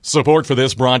Support for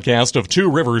this broadcast of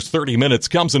Two Rivers 30 Minutes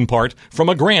comes in part from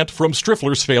a grant from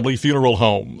Striffler's Family Funeral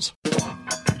Homes.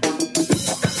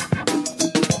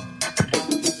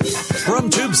 From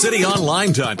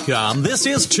TubeCityOnline.com, this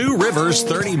is Two Rivers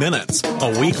 30 Minutes,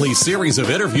 a weekly series of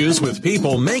interviews with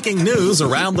people making news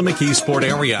around the McKeesport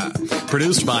area.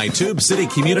 Produced by Tube City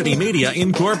Community Media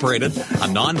Incorporated, a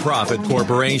nonprofit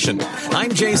corporation.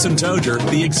 I'm Jason Toger,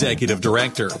 the Executive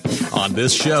Director. On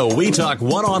this show, we talk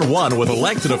one-on-one with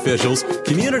elected officials,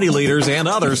 community leaders, and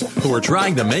others who are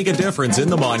trying to make a difference in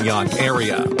the Mon-Yough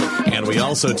area. And we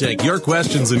also take your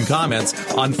questions and comments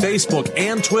on Facebook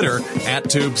and Twitter at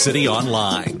Tube City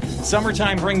Online.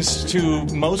 Summertime brings to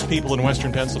most people in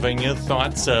Western Pennsylvania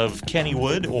thoughts of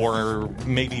Kennywood or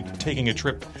maybe taking a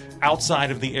trip outside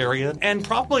of the area. And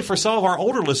probably for some of our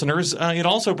older listeners, it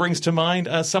also brings to mind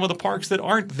some of the parks that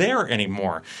aren't there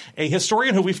anymore. A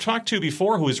historian who we've talked to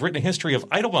before, who has written a history of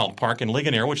Idlewild Park in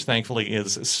Ligonier, which thankfully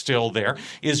is still there,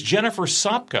 is Jennifer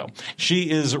Sopko. She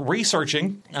is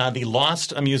researching the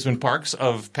lost amusement parks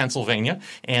of Pennsylvania,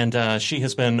 and she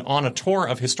has been on a tour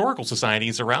of historical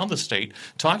societies around the state,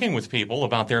 talking with people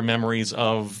about their memories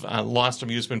of lost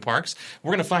amusement parks.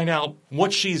 We're going to find out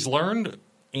what she's learned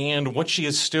and what she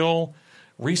is still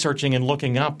researching and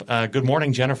looking up. Good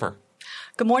morning, Jennifer.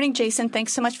 Good morning, Jason.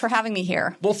 Thanks so much for having me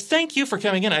here. Well, thank you for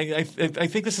coming in. I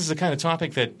think this is the kind of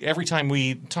topic that every time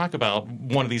we talk about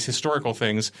one of these historical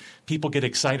things, people get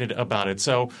excited about it.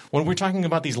 So when we're talking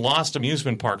about these lost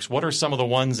amusement parks, what are some of the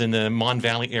ones in the Mon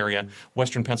Valley area,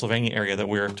 Western Pennsylvania area that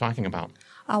we're talking about?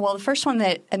 Well, the first one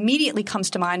that immediately comes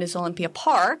to mind is Olympia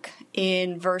Park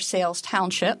in Versailles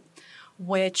Township,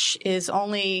 which is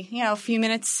only, a few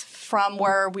minutes from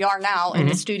where we are now in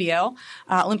the studio.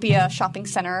 Olympia Shopping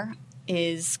Center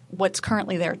is what's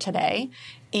currently there today.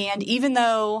 And even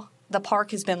though the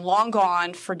park has been long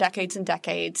gone for decades and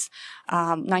decades,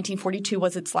 1942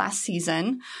 was its last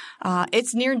season,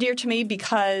 it's near and dear to me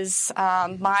because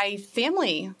my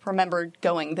family remembered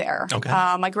going there. Okay.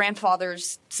 My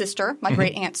grandfather's sister, my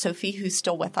great aunt Sophie, who's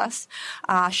still with us,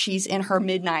 she's in her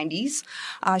mid-90s.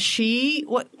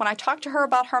 When I talked to her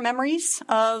about her memories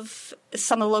of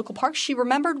some of the local parks, she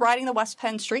remembered riding the West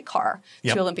Penn streetcar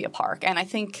to Olympia Park. And I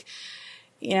think,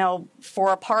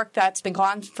 for a park that's been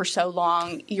gone for so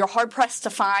long, you're hard-pressed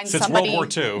to find since somebody—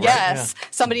 World War II, right? Yes,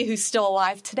 somebody who's still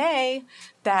alive today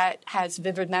that has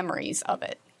vivid memories of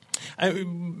it.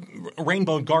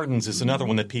 Rainbow Gardens is another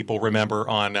one that people remember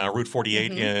on Route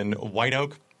 48 in White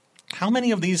Oak. How many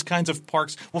of these kinds of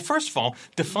parks – well, first of all,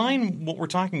 define what we're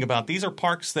talking about. These are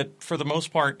parks that, for the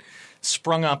most part,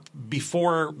 sprung up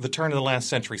before the turn of the last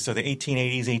century, so the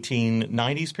 1880s,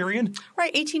 1890s period?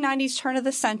 Right, 1890s, turn of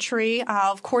the century.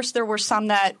 Of course, there were some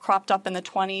that cropped up in the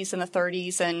 20s and the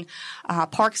 30s, and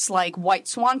parks like White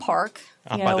Swan Park.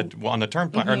 On the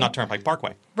Turnpike, or not Turnpike,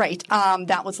 Parkway. Right.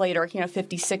 That was later, 50s,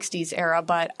 60s era,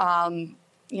 but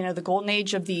the golden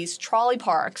age of these trolley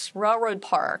parks, railroad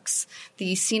parks,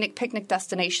 the scenic picnic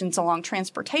destinations along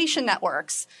transportation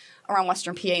networks around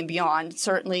Western PA and beyond.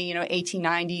 Certainly,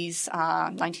 1890s,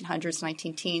 1900s,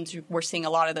 19-teens, we're seeing a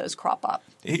lot of those crop up.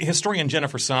 Historian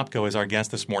Jennifer Sopko is our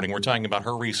guest this morning. We're talking about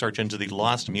her research into the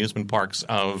lost amusement parks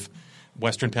of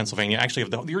Western Pennsylvania.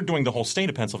 Actually, you're doing the whole state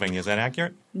of Pennsylvania. Is that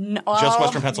accurate? No, just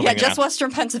Western Pennsylvania? Yeah, just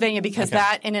Western Pennsylvania, because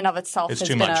that in and of itself has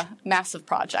been a massive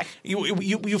project.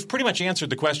 You've pretty much answered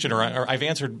the question, or I've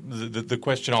answered the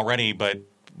question already, but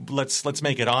let's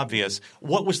make it obvious.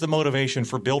 What was the motivation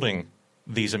for building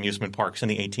these amusement parks in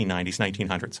the 1890s,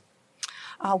 1900s?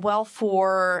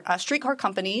 For streetcar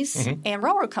companies and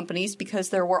railroad companies, because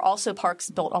there were also parks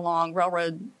built along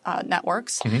railroad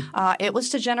networks, it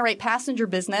was to generate passenger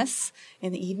business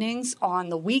in the evenings, on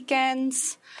the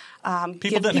weekends.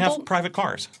 People didn't have private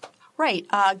cars. Right.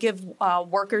 Give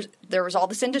workers – there was all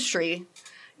this industry,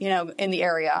 in the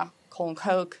area, coal and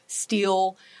coke,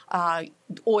 steel,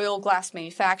 oil, glass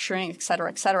manufacturing, et cetera,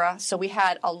 et cetera. So we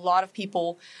had a lot of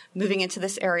people moving into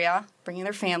this area, bringing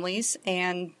their families,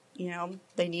 and –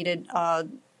 they needed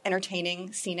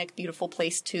entertaining, scenic, beautiful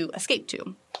place to escape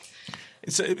to.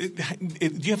 So,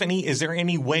 is there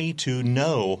any way to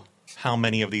know how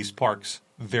many of these parks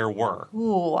there were?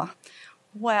 Ooh.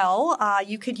 Well,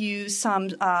 you could use some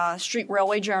street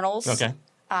railway journals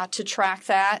to track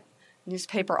that,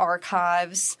 newspaper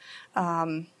archives.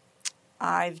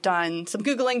 I've done some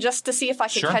Googling just to see if I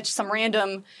could catch some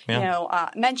random,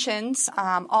 mentions.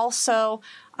 Also,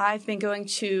 I've been going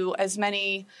to as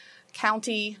many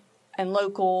county and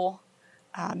local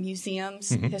museums,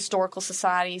 historical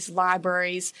societies,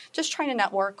 libraries, just trying to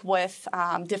network with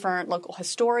different local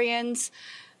historians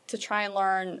to try and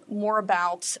learn more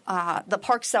about the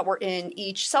parks that were in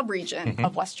each subregion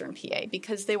of Western PA,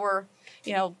 because they were,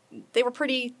 they were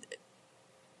pretty.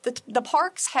 The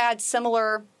parks had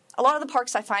similar. A lot of the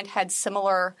parks I find had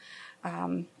similar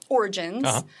origins,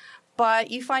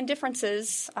 but you find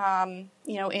differences,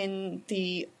 in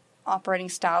the operating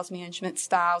styles, management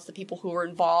styles, the people who were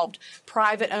involved,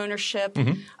 private ownership,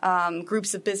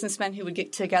 groups of businessmen who would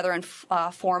get together and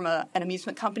form an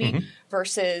amusement company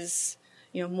versus,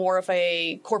 more of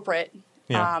a corporate,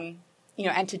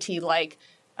 entity like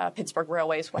Pittsburgh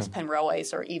Railways, West Penn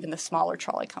Railways, or even the smaller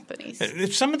trolley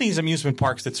companies. Some of these amusement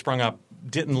parks that sprung up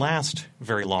didn't last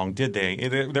very long, did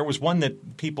they? There was one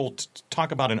that people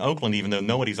talk about in Oakland, even though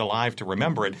nobody's alive to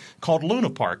remember it, called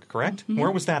Luna Park, correct? Where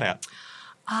was that at?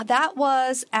 That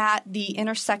was at the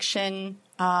intersection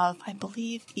of, I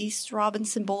believe, East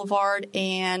Robinson Boulevard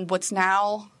and what's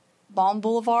now Baum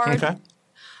Boulevard. Okay.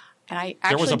 And I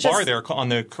there was a bar there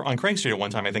on Craig Street at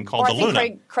one time, I think, called the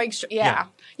Luna. Craig Street, yeah.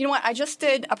 You know what? I just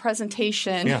did a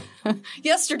presentation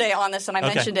yesterday on this, and I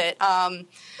mentioned it.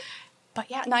 But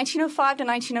 1905 to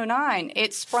 1909,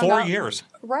 it sprung up. 4 years.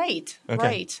 Right,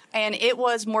 right. And it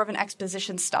was more of an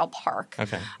exposition-style park.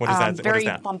 Okay. What is that? Very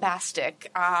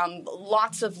bombastic.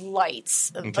 Lots of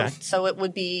lights. Okay. So it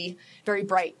would be very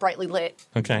brightly lit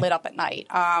up at night.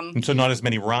 And so not as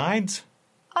many rides?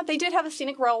 They did have a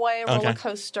scenic railway, a roller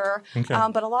coaster,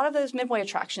 but a lot of those midway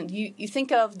attractions. You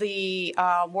think of the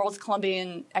World's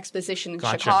Columbian Exposition in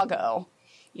Chicago,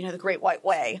 the Great White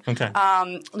Way. Okay.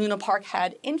 Luna Park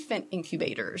had infant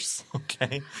incubators.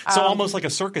 Okay. So almost like a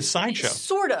circus sideshow.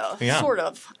 Sort of. Yeah. Sort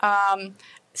of.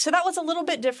 So that was a little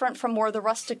bit different from more of the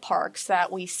rustic parks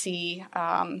that we see,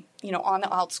 on the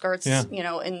outskirts,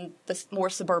 in the more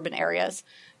suburban areas.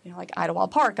 Like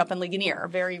Idlewild Park up in Ligonier,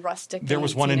 very rustic. There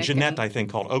was one in Jeanette, I think,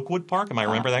 called Oakwood Park. Am I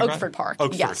remember that right? Oakford Park.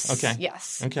 Oakford. Yes. Okay.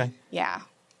 Yes. Okay. Yeah.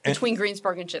 Between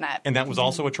Greensburg and Jeanette. And that was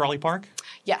also a trolley park?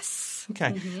 Yes.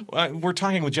 Okay. We're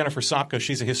talking with Jennifer Sopko.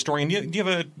 She's a historian. Do you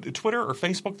have a Twitter or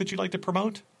Facebook that you'd like to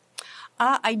promote?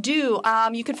 I do.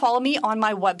 You can follow me on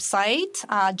my website,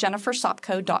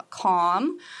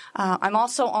 jennifersopko.com. I'm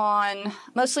also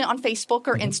mostly on Facebook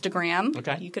or Instagram.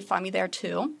 Okay. You could find me there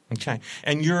too. Okay.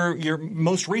 And your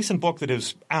most recent book that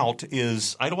is out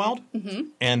is Idlewild?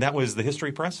 And that was the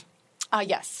History Press?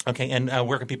 Yes. Okay. And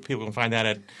where can people find that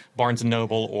at Barnes &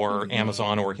 Noble or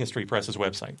Amazon or History Press's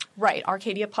website? Right.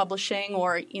 Arcadia Publishing,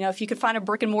 or, if you could find a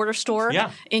brick and mortar store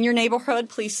in your neighborhood,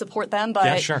 please support them.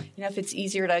 But, sure. If it's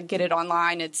easier to get it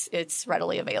online, it's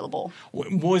readily available.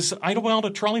 Was Idlewild a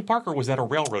trolley park or was that a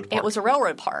railroad park? It was a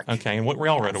railroad park. Okay. And what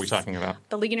railroad are we talking about?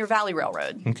 The Ligonier Valley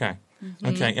Railroad. Okay.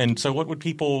 Okay, and so what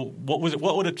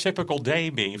would a typical day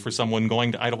be for someone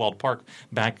going to Idlewild Park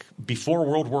back before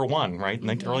World War I, right?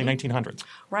 Early 1900s?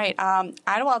 Right.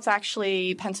 Idlewild's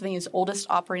actually Pennsylvania's oldest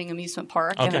operating amusement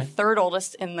park and the third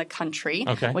oldest in the country,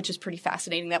 which is pretty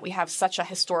fascinating that we have such a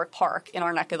historic park in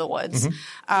our neck of the woods. So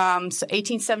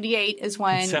 1878 is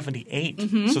when...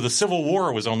 78? So the Civil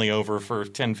War was only over for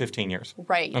 10, 15 years.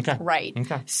 Right, okay. Right.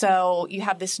 Okay. So you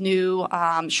have this new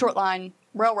short line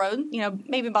railroad,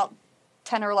 maybe about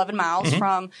 10 or 11 miles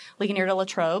from Ligonier to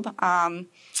Latrobe,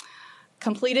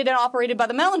 completed and operated by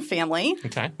the Mellon family.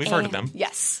 Okay, we've heard of them.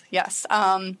 Yes.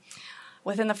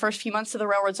 Within the first few months of the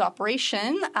railroad's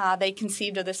operation, they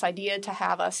conceived of this idea to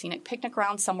have a scenic picnic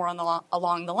ground somewhere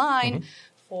along the line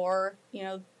for,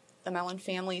 the Mellon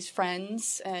family's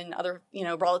friends and other,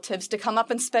 relatives to come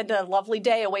up and spend a lovely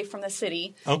day away from the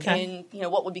city in,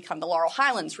 what would become the Laurel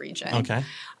Highlands region. Okay.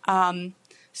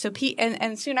 So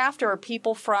and soon after,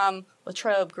 people from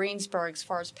Latrobe, Greensburg, as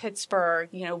far as Pittsburgh,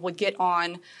 would get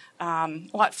on.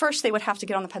 At first they would have to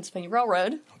get on the Pennsylvania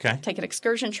Railroad, take an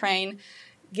excursion train,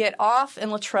 get off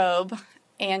in Latrobe,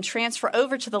 and transfer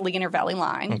over to the Ligonier Valley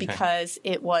line because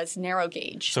it was narrow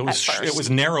gauge. So it was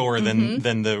narrower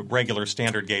than the regular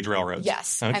standard gauge railroads.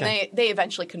 Yes, and they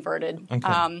eventually converted.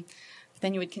 Okay.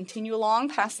 Then you would continue along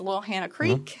past the Little Hannah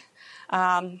Creek.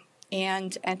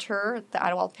 And enter the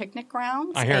Idlewild Picnic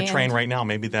Grounds. I hear a train right now.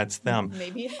 Maybe that's them.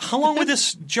 Maybe. How long would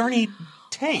this journey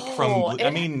take?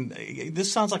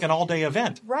 This sounds like an all-day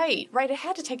event. Right. It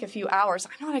had to take a few hours.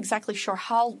 I'm not exactly sure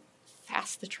how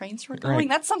fast the trains were going. Right.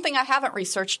 That's something I haven't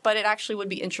researched, but it actually would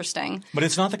be interesting. But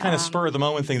it's not the kind of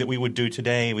spur-of-the-moment thing that we would do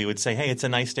today. We would say, hey, it's a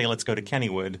nice day, let's go to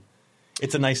Kennywood.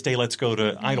 It's a nice day, let's go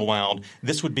to Idlewild.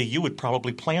 This would be, you would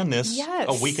probably plan this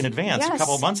a week in advance, a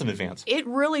couple of months in advance. It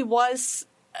really was...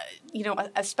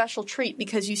 a special treat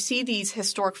because you see these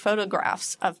historic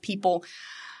photographs of people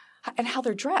and how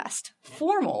they're dressed.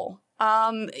 Formal.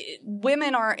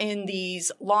 Women are in these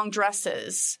long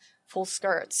dresses, full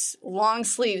skirts, long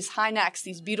sleeves, high necks,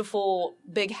 these beautiful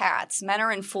big hats. Men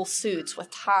are in full suits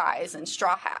with ties and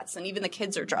straw hats, and even the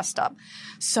kids are dressed up.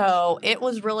 So it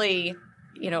was really,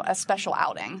 a special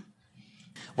outing.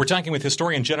 We're talking with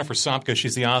historian Jennifer Sopka.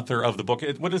 She's the author of the book.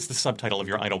 What is the subtitle of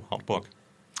your Idlewild book?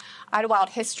 Idlewild: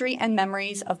 History and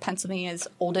Memories of Pennsylvania's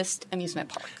Oldest Amusement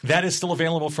Park. That is still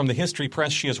available from the History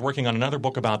Press. She is working on another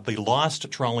book about the lost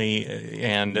trolley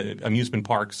and amusement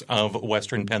parks of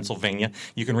Western Pennsylvania.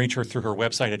 You can reach her through her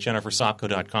website at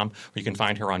jennifersopko.com, or you can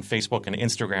find her on Facebook and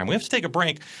Instagram. We have to take a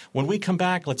break. When we come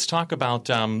back, let's talk about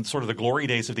sort of the glory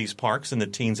days of these parks in the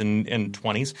teens and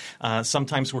 20s.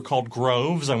 Sometimes we're called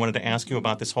groves. I wanted to ask you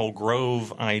about this whole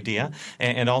grove idea,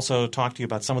 and also talk to you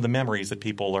about some of the memories that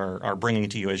people are bringing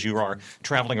to you as you are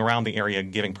traveling around the area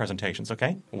giving presentations,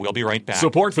 okay? We'll be right back.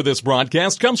 Support for this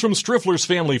broadcast comes from Striffler's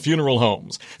Family Funeral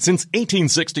Homes. Since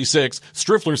 1866,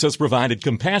 Striffler's has provided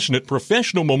compassionate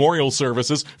professional memorial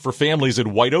services for families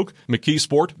in White Oak,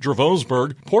 McKeesport,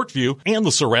 Dravosburg, Portview, and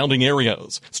the surrounding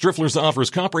areas. Striffler's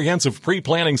offers comprehensive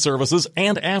pre-planning services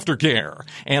and aftercare.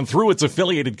 And through its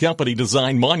affiliated company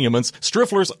Design Monuments,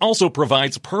 Striffler's also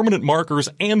provides permanent markers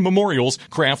and memorials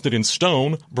crafted in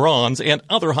stone, bronze, and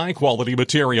other high-quality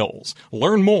materials.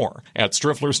 Learn more at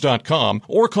strifflers.com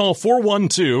or call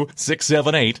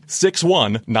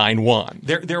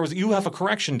 412-678-6191. You have a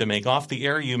correction to make. Off the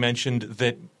air, you mentioned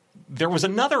that there was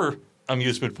another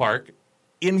amusement park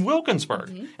in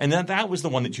Wilkinsburg, and that was the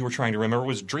one that you were trying to remember.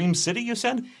 Was Dream City, you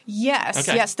said? Yes,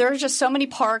 okay. Yes. There are just so many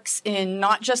parks in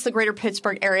not just the greater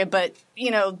Pittsburgh area, but,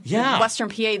 Western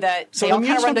PA that they all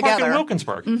kind of run together. So in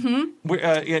Wilkinsburg.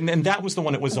 And that was the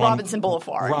one that was Robinson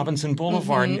Boulevard. Robinson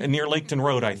Boulevard, near Laketon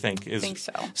Road, I think. I think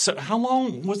so. So how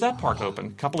long was that park open?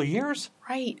 A couple of years?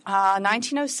 Right.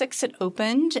 1906 it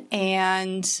opened,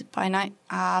 and by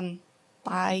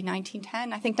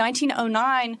 1910, I think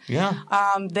 1909,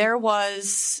 there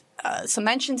was some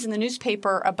mentions in the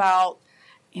newspaper about,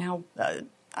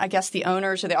 I guess the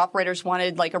owners or the operators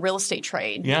wanted like a real estate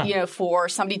trade, for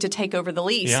somebody to take over the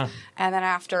lease. Yeah. And then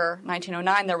after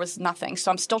 1909, there was nothing. So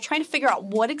I'm still trying to figure out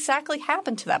what exactly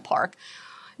happened to that park.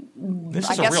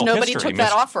 I guess nobody took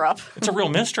that offer up. It's a real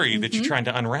mystery that you're trying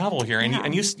to unravel here.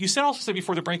 And you said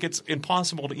before the break it's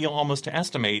impossible to almost to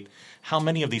estimate how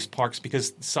many of these parks,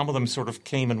 because some of them sort of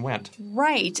came and went.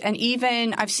 Right. And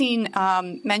even I've seen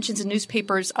mentions in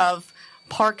newspapers of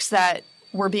parks that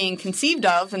were being conceived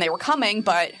of and they were coming,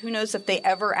 but who knows if they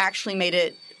ever actually made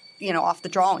it, off the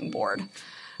drawing board.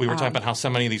 We were talking about how so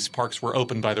many of these parks were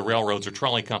opened by the railroads or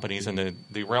trolley companies, and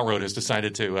the railroad has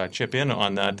decided to chip in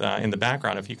on that in the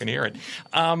background, if you can hear it.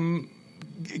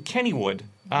 Kennywood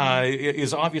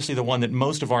is obviously the one that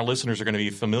most of our listeners are going to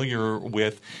be familiar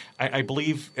with. I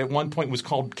believe at one point was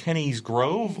called Kenny's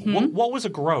Grove. What was a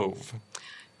grove?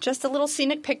 Just a little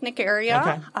scenic picnic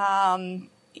area.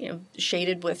 Okay.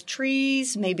 Shaded with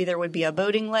trees. Maybe there would be a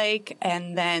boating lake,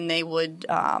 and then they would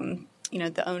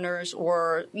the owners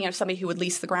or, somebody who would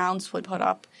lease the grounds would put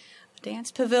up a dance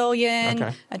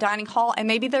pavilion, a dining hall, and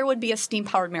maybe there would be a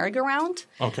steam-powered merry-go-round.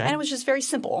 Okay. And it was just very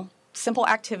simple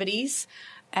activities.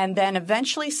 And then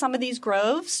eventually some of these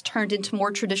groves turned into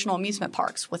more traditional amusement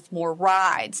parks with more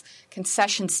rides,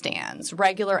 concession stands,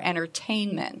 regular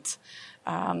entertainment,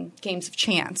 games of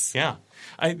chance. Yeah.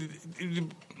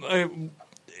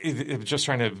 Just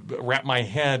trying to wrap my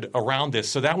head around this.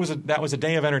 So that was a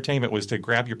day of entertainment, was to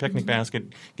grab your picnic basket,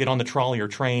 get on the trolley or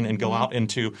train, and go out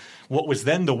into what was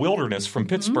then the wilderness from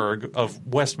Pittsburgh of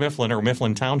West Mifflin or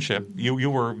Mifflin Township.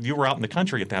 You were out in the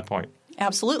country at that point.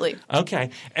 Absolutely. Okay.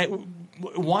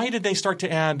 Why did they start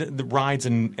to add the rides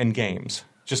and games?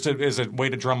 Just as a way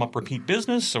to drum up repeat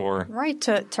business, or right,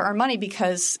 to earn money,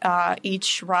 because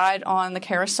each ride on the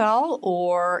carousel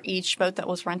or each boat that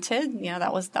was rented,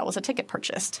 that was a ticket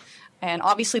purchased, and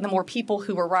obviously the more people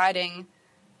who were riding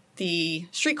the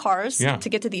streetcars to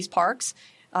get to these parks,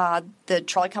 the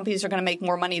trolley companies are going to make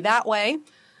more money that way.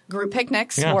 Group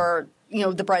picnics were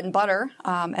the bread and butter,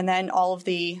 and then all of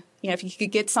the if you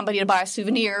could get somebody to buy a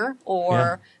souvenir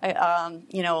or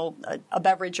a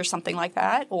beverage or something like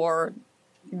that, or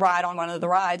ride on one of the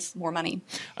rides, more money.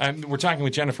 We're talking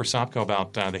with Jennifer Sopko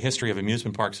about the history of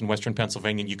amusement parks in Western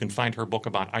Pennsylvania. You can find her book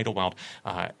about Idlewild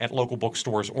at local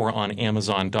bookstores or on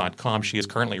Amazon.com. She is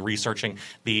currently researching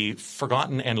the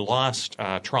forgotten and lost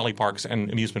trolley parks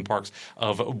and amusement parks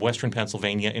of Western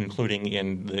Pennsylvania, including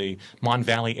in the Mon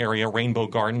Valley area, Rainbow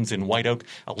Gardens in White Oak,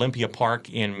 Olympia Park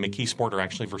in McKeesport, or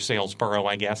actually Versaillesboro,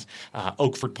 I guess,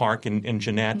 Oakford Park in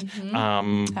Jeanette.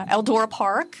 Eldora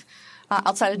Park.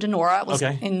 Outside of Donora. It was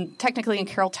technically in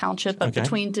Carroll Township, but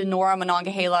between Donora,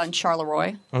 Monongahela, and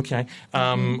Charleroi. Okay.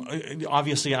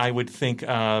 Obviously, I would think,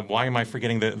 why am I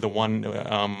forgetting the one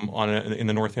in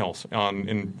the North Hills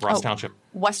in Ross Township?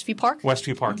 Westview Park.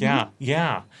 Westview Park,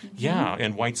 yeah.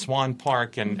 And White Swan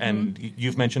Park, and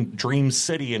you've mentioned Dream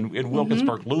City in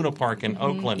Wilkinsburg, Luna Park in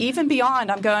Oakland. Even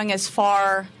beyond, I'm going as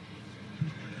far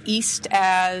east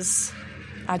as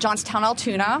Johnstown,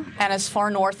 Altoona, and as far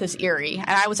north as Erie. And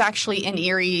I was actually in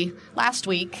Erie last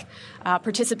week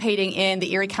participating in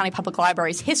the Erie County Public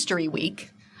Library's History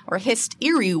Week, or Hist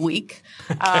Erie Week.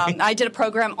 Okay. I did a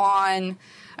program on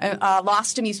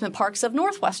lost amusement parks of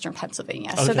northwestern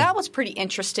Pennsylvania. Okay. So that was pretty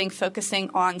interesting,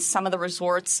 focusing on some of the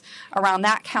resorts around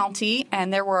that county.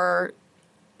 And there were,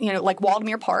 like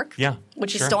Waldemere Park,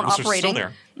 which is still operating.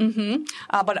 Still there.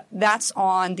 But that's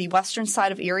on the western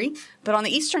side of Erie. But on the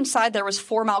eastern side, there was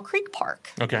 4 Mile Creek Park.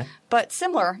 Okay. But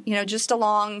similar, just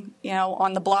along,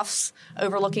 on the bluffs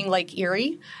overlooking Lake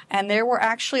Erie. And there were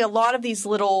actually a lot of these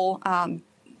little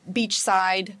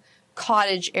beachside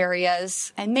cottage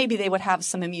areas, and maybe they would have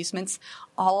some amusements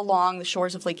all along the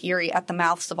shores of Lake Erie at the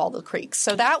mouths of all the creeks.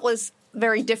 So that was a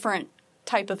very different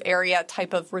type of area,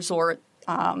 type of resort,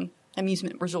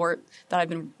 amusement resort that I've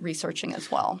been researching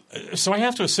as well. So I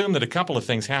have to assume that a couple of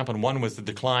things happened. One was the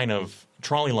decline of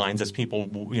trolley lines as people,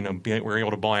 were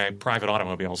able to buy private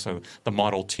automobiles, so the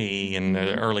Model T and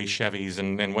the early Chevys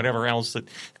and whatever else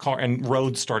and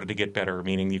roads started to get better,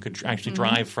 meaning you could actually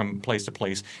drive from place to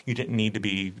place. You didn't need to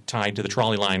be tied to the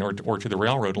trolley line or to the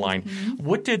railroad line.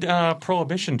 What did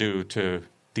Prohibition do to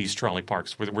these trolley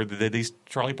parks? Did these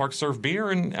trolley parks serve beer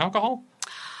and alcohol?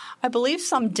 I believe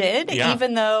some did,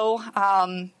 even though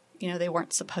they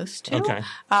weren't supposed to. Okay.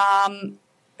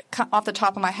 Off the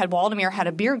top of my head, Waldemere had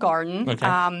a beer garden. Okay.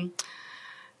 And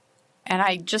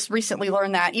I just recently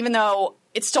learned that even though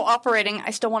it's still operating, I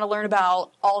still want to learn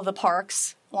about all of the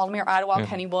parks, Waldemere, Idlewild,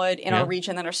 Kennywood, in our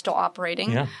region that are still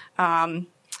operating. Yeah.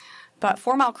 But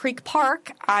 4 Mile Creek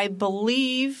Park, I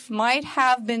believe, might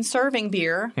have been serving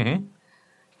beer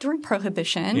during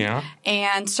Prohibition. Yeah.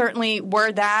 And certainly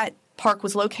where that park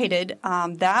was located,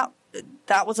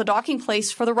 that was a docking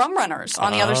place for the rum runners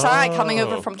on the other side coming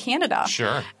over from Canada.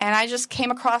 Sure. And I just came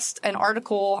across an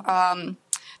article.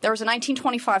 There was a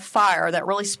 1925 fire that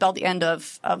really spelled the end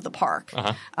of the park.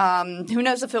 Who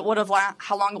knows if it would have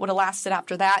how long it would have lasted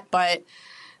after that, but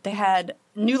they had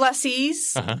new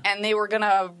lessees and they were going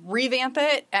to revamp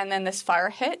it, and then this fire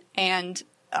hit. And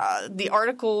the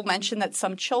article mentioned that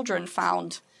some children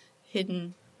found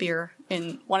hidden beer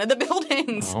in one of the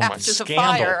buildings after the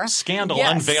fire. Scandal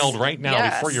unveiled right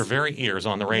now before your very ears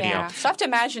on the radio. Yeah. So I have to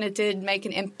imagine it did make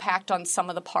an impact on some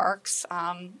of the parks.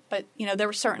 But, there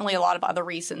were certainly a lot of other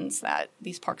reasons that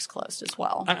these parks closed as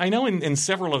well. I know in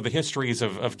several of the histories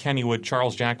of Kennywood,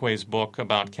 Charles Jackway's book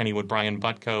about Kennywood, Brian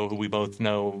Butko, who we both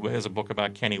know has a book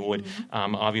about Kennywood.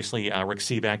 Obviously, Rick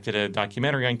Seebeck did a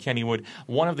documentary on Kennywood.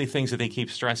 One of the things that they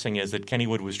keep stressing is that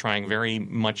Kennywood was trying very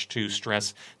much to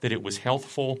stress that it was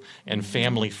healthful and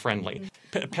family-friendly.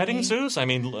 Petting zoos? I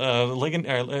mean,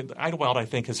 Idlewild, I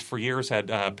think, has for years had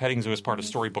petting zoo as part of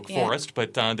Storybook Forest,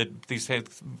 but did these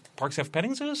parks have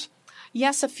petting zoos?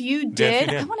 Yes, a few did.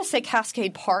 I want to say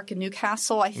Cascade Park in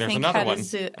Newcastle, I think,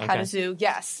 had a zoo.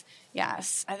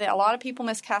 Yes. I think a lot of people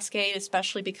miss Cascade,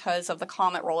 especially because of the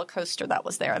Comet roller coaster that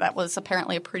was there. That was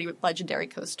apparently a pretty legendary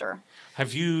coaster.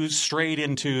 Have you strayed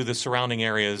into the surrounding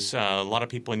areas? A lot of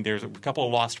people there's a couple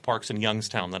of lost parks in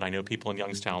Youngstown that I know people in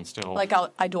Youngstown still. Like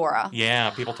Idora. Yeah,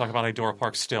 people talk about Idora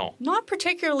Park still. Not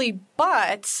particularly,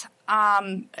 but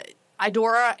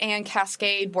Idora and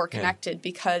Cascade were connected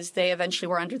because they eventually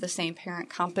were under the same parent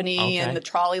company and the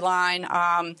trolley line.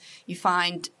 You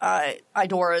find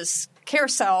Idora's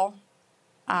carousel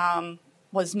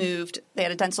was moved. They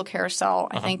had a Denzel carousel,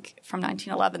 I think, from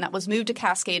 1911 that was moved to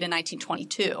Cascade in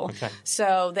 1922. Okay.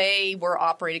 So they were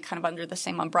operated kind of under the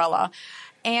same umbrella.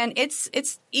 And it's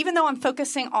even though I'm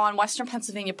focusing on Western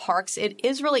Pennsylvania parks, it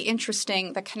is really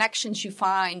interesting the connections you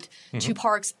find to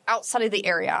parks outside of the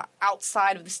area,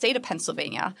 outside of the state of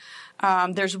Pennsylvania.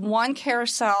 There's one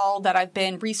carousel that I've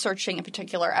been researching in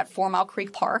particular at 4 Mile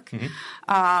Creek Park.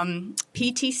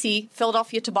 PTC,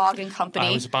 Philadelphia Toboggan Company.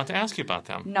 I was about to ask you about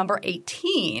them. Number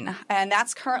 18. And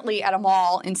that's currently at a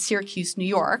mall in Syracuse, New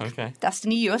York. Okay.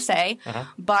 Destiny USA.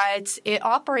 But it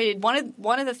operated,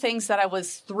 one of the things that I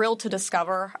was thrilled to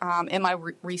discover in my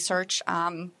research,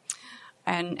 and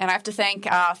I have to thank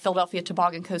Philadelphia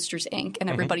Toboggan Coasters, Inc. and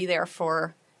everybody there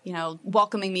for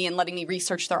welcoming me and letting me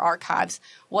research their archives,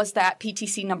 was that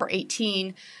PTC number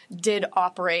 18 did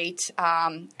operate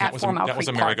at 4 Mile Creek Park. That was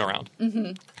a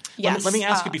merry-go-round. Yes. Let me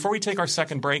ask you, before we take our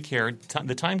second break here,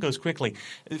 the time goes quickly.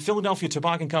 Philadelphia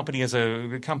Toboggan Company is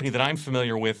a company that I'm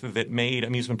familiar with that made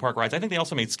amusement park rides. I think they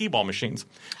also made skee ball machines.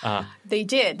 They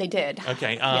did.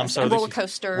 Okay. Yes, so roller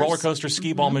coasters. Roller coasters,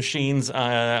 skee ball machines.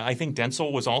 I think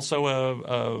Denzel was also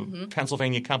a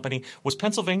Pennsylvania company. Was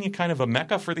Pennsylvania kind of a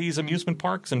mecca for these amusement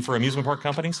parks and for amusement park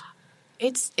companies?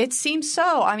 It seems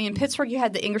so. I mean, in Pittsburgh, you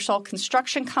had the Ingersoll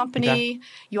Construction Company. Okay.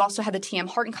 You also had the T.M.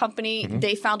 Horton Company.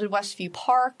 They founded Westview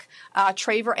Park.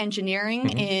 Traver Engineering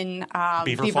in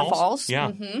Beaver Falls.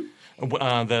 Yeah. The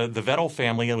Vettel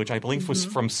family, which I believe was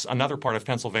from another part of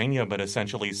Pennsylvania, but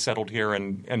essentially settled here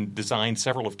and designed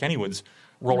several of Kennywood's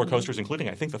roller coasters, including,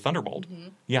 I think, the Thunderbolt.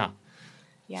 Yeah.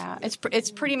 Yeah,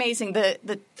 it's pretty amazing.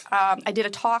 I did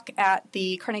a talk at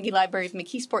the Carnegie Library of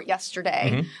McKeesport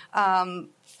yesterday,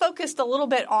 focused a little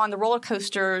bit on the roller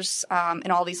coasters in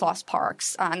all these lost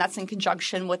parks, and that's in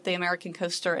conjunction with the American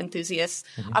Coaster Enthusiasts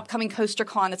upcoming Coaster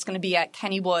Con that's going to be at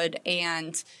Kennywood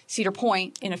and Cedar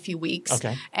Point in a few weeks.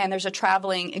 Okay. And there's a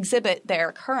traveling exhibit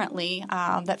there currently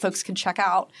that folks can check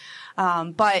out.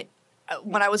 But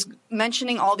when I was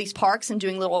mentioning all these parks and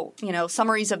doing little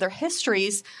summaries of their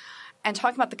histories, and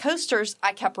talking about the coasters,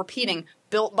 I kept repeating,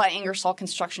 built by Ingersoll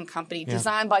Construction Company,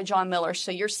 designed by John Miller. So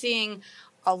you're seeing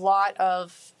a lot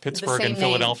of Pittsburgh and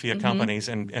Philadelphia companies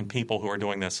and people who are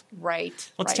doing this.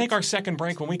 Right. Let's take our second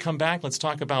break. When we come back, let's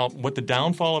talk about what the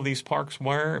downfall of these parks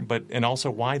were, and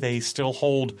also why they still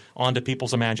hold onto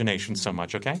people's imaginations so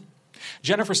much, okay?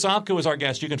 Jennifer Sopko is our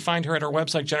guest. You can find her at her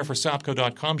website,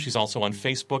 jennifersopko.com. She's also on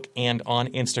Facebook and on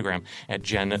Instagram at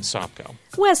Jen Sopko.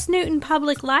 West Newton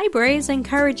Public Library is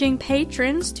encouraging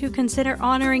patrons to consider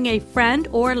honoring a friend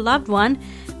or loved one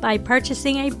by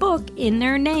purchasing a book in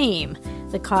their name.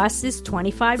 The cost is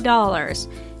 $25.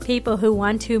 People who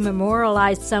want to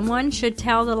memorialize someone should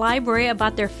tell the library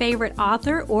about their favorite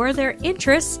author or their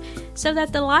interests so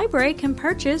that the library can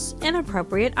purchase an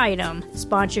appropriate item.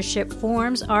 Sponsorship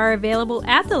forms are available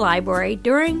at the library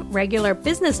during regular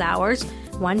business hours,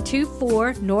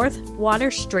 124 North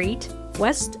Water Street,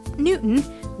 West Newton,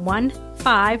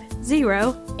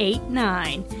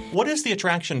 15089. What is the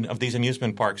attraction of these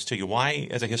amusement parks to you? Why,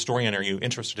 as a historian, are you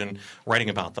interested in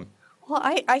writing about them? Well,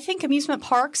 I think amusement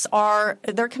parks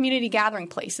they're community gathering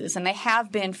places, and they have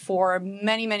been for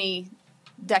many, many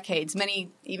decades,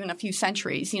 even a few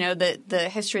centuries. The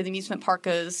history of the amusement park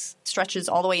stretches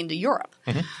all the way into Europe,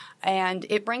 and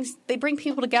they bring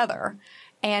people together.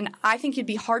 And I think you'd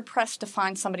be hard-pressed to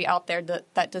find somebody out there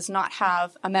that does not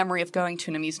have a memory of going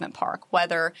to an amusement park,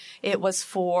 whether it was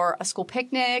for a school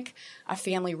picnic, a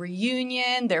family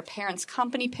reunion, their parents'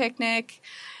 company picnic,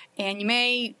 and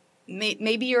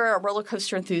maybe you're a roller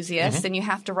coaster enthusiast and you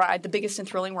have to ride the biggest and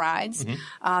thrilling rides.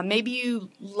 Maybe you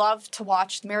love to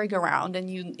watch the merry-go-round and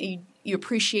you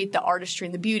appreciate the artistry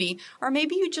and the beauty. Or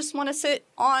maybe you just want to sit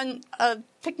on a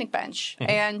picnic bench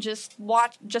and just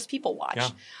people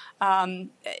watch. Yeah.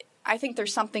 I think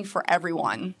there's something for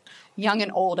everyone, young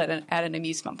and old, at an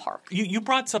amusement park. You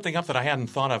brought something up that I hadn't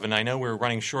thought of, and I know we're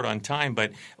running short on time,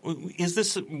 but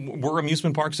were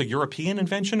amusement parks a European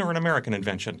invention or an American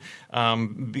invention?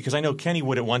 Because I know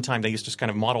Kennywood at one time, they used to kind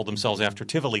of model themselves after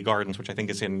Tivoli Gardens, which I think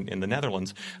is in the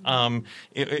Netherlands. I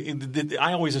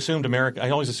always assumed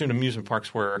amusement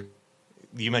parks were –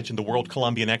 you mentioned the World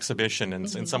Columbian Exhibition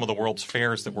and some of the world's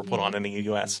fairs that were put on in the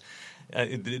U.S.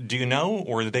 Do you know,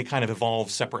 or did they kind of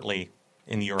evolve separately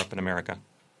in Europe and America?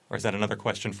 Or is that another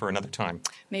question for another time?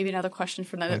 Maybe another question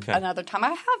for another time.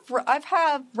 I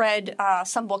have read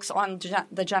some books on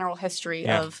the general history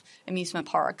of amusement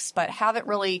parks, but haven't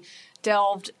really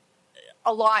delved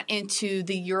a lot into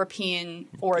the European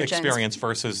origins. Experience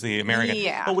versus the American.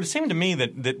 Yeah. Well, it would seem to me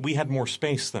that we had more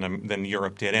space than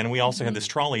Europe did, and we also had these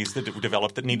trolleys that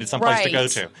developed that needed someplace to go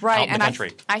to out in the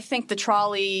country. I think the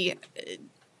trolley,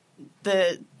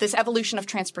 this evolution of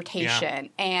transportation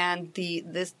and the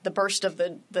burst of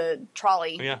the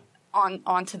trolley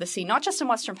onto the sea, not just in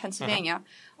Western Pennsylvania,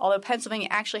 although Pennsylvania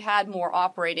actually had more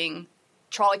operating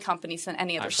trolley companies than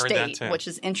any other state, which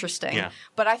is interesting. Yeah.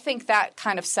 But I think that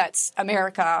kind of sets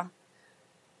America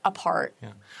apart.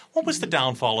 Yeah. What was the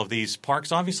downfall of these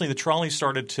parks? Obviously, the trolleys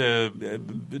started to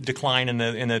decline in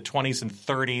the 20s and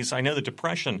 30s. I know the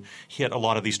Depression hit a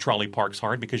lot of these trolley parks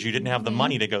hard because you didn't have the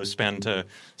money to go spend a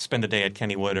day at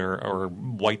Kennywood or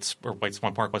White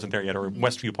Swan Park wasn't there yet, or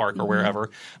Westview Park or wherever.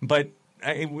 But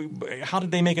how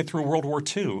did they make it through World War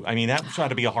II? I mean, that had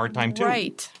to be a hard time too.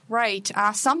 Right.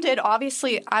 Some did.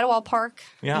 Obviously, Idlewild Park,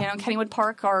 Kennywood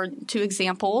Park are two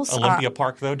examples. Olympia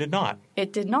Park, though, did not.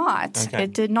 It did not. Okay.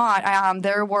 It did not.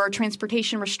 There were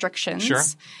transportation restrictions. Sure.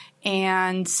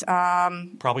 And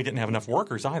probably didn't have enough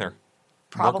workers either.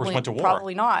 Workers went to war.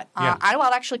 Probably not. Yeah.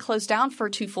 Idlewild actually closed down for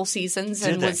 2 full seasons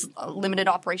and was a limited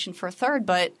operation for a third,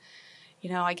 but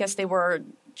I guess they were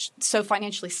so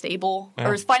financially stable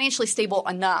or financially stable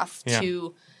enough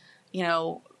to,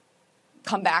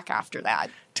 come back after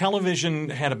that. Television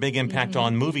had a big impact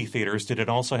on movie theaters. Did it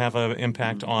also have an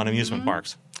impact on amusement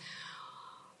parks?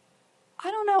 I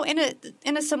don't know,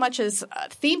 in a so much as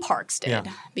theme parks did,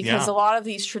 because a lot of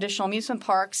these traditional amusement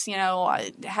parks,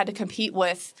 had to compete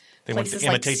with places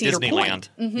like Cedar Disneyland.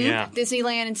 Point.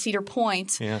 Disneyland and Cedar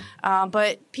Point.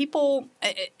 But people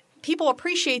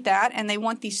appreciate that, and they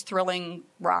want these thrilling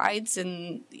rides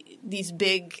and these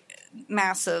big,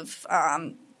 massive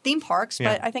theme parks.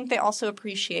 But I think they also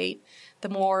appreciate the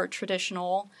more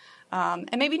traditional,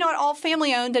 and maybe not all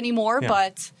family-owned anymore,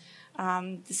 but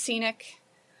the scenic,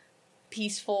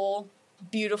 peaceful,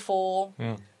 beautiful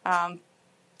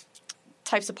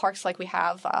types of parks like we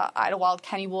have Idlewild,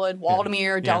 Kennywood,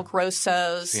 Waldameer, Del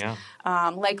Grosso's,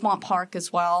 Lakemont Park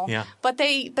as well. But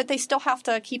they still have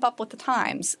to keep up with the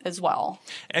times as well.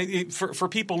 For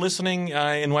people listening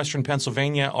in Western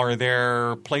Pennsylvania, are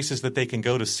there places that they can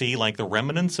go to see like the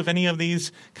remnants of any of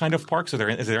these kind of parks? Is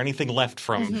there anything left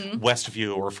from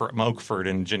Westview or from Oakford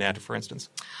and Jeanette, for instance?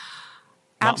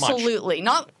 Absolutely.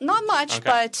 Not much,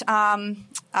 but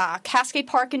Cascade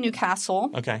Park in Newcastle.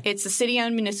 It's a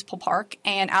city-owned municipal park.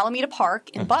 And Alameda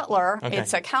Park in Butler,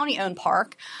 it's a county-owned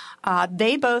park.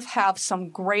 They both have some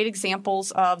great examples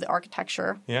of the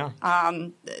architecture.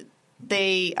 Alameda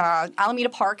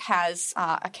Park has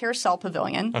a carousel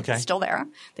pavilion still there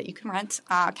that you can rent.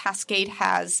 Cascade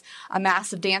has a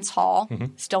massive dance hall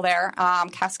still there.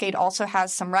 Cascade also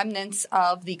has some remnants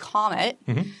of the Comet,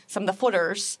 some of the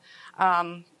footers,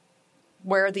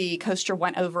 where the coaster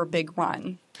went over Big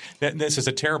Run. This is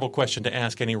a terrible question to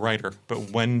ask any writer,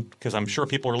 but because I'm sure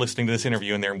people are listening to this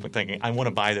interview and they're thinking, I want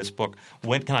to buy this book.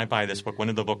 When can I buy this book? When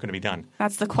is the book going to be done?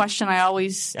 That's the question I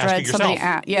always dread somebody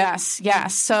ask.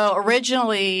 Yes. So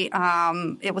originally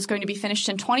it was going to be finished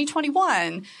in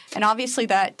 2021, and obviously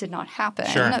that did not happen.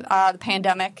 The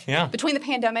pandemic. Between the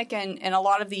pandemic and a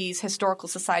lot of these historical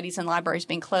societies and libraries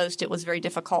being closed, it was very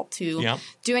difficult to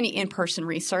do any in-person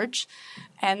research.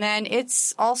 And then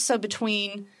it's also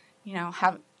between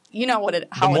the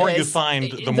more you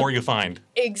find, the more you find.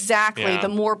 Exactly. The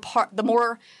more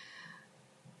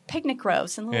picnic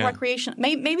groves and little recreation.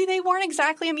 Maybe they weren't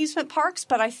exactly amusement parks,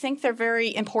 but I think they're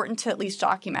very important to at least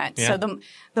document. So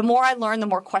the more I learn, the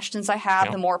more questions I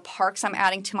have, the more parks I'm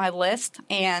adding to my list.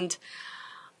 And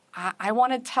I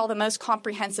want to tell the most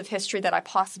comprehensive history that I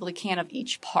possibly can of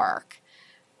each park.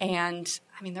 And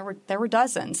I mean, there were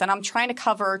dozens, and I'm trying to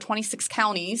cover 26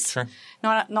 counties.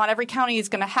 Not every county is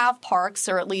going to have parks,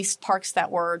 or at least parks that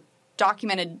were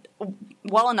documented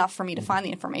well enough for me to find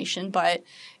the information. But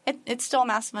it's still a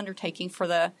massive undertaking for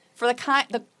the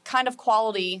kind of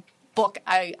quality book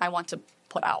I want to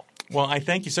put out. Well, I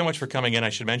thank you so much for coming in. I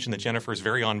should mention that Jennifer is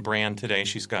very on brand today.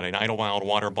 She's got an Idlewild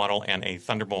water bottle and a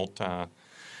Thunderbolt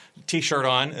T-shirt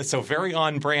on, so very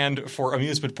on brand for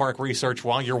amusement park research.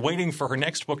 While you're waiting for her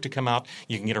next book to come out,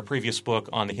 you can get her previous book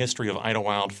on the history of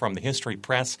Idlewild from the History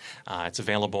Press. It's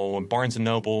available in Barnes &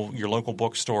 Noble, your local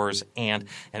bookstores, and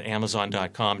at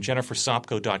Amazon.com.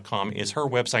 JenniferSopko.com is her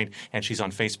website, and she's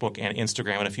on Facebook and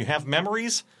Instagram. And if you have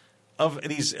memories of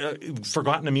these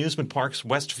forgotten amusement parks,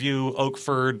 Westview,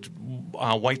 Oakford,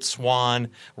 White Swan,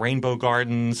 Rainbow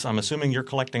Gardens. I'm assuming you're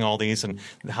collecting all these, and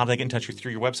how do they get in touch with you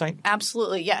through your website?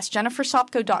 Absolutely, yes.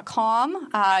 JenniferSopko.com.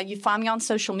 You find me on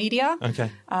social media.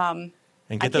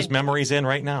 And get those memories in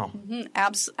right now.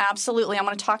 Absolutely. I'm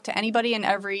going to talk to anybody and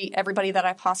everybody that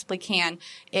I possibly can.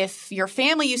 If your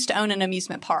family used to own an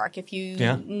amusement park, if you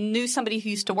knew somebody who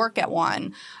used to work at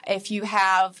one, if you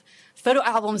have photo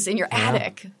albums in your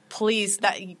attic, please.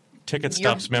 Ticket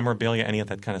stubs, memorabilia, any of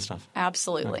that kind of stuff.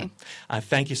 Absolutely.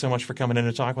 Thank you so much for coming in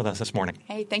to talk with us this morning.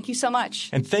 Hey, thank you so much.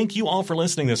 And thank you all for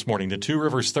listening this morning to Two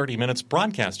Rivers 30 Minutes,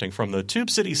 broadcasting from the Tube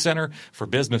City Center for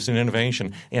Business and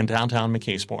Innovation in downtown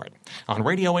McKeesport. On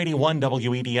Radio 81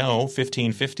 WEDO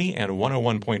 1550 and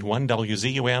 101.1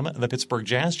 WZUM, the Pittsburgh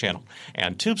Jazz Channel,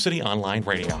 and Tube City Online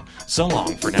Radio. So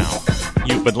long for now.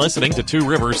 You've been listening to Two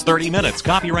Rivers 30 Minutes,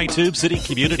 copyright Tube City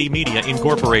Community Media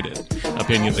Incorporated.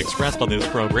 Opinions expressed on this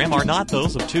program are not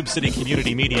those of Tube City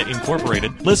Community Media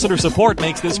Incorporated. Listener support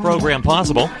makes this program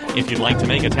possible. If you'd like to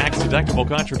make a tax-deductible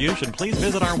contribution, please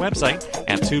visit our website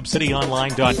at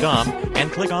tubecityonline.com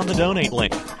and click on the donate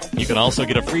link. You can also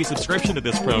get a free subscription to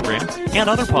this program and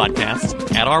other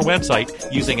podcasts at our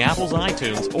website using Apple's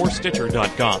iTunes or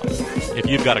Stitcher.com. If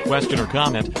you've got a question or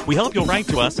comment, we hope you'll write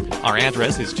to us. Our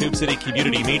address is Tube City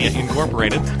Community Media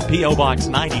Incorporated, P.O. Box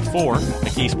 94,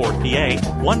 McKeesport, PA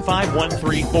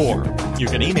 15134. You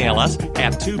can email us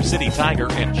at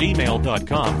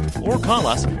tubecitytiger@gmail.com or call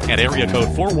us at area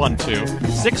code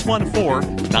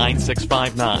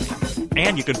 412-614-9659.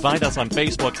 And you can find us on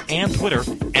Facebook and Twitter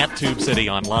at Tube City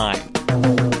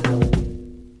Online.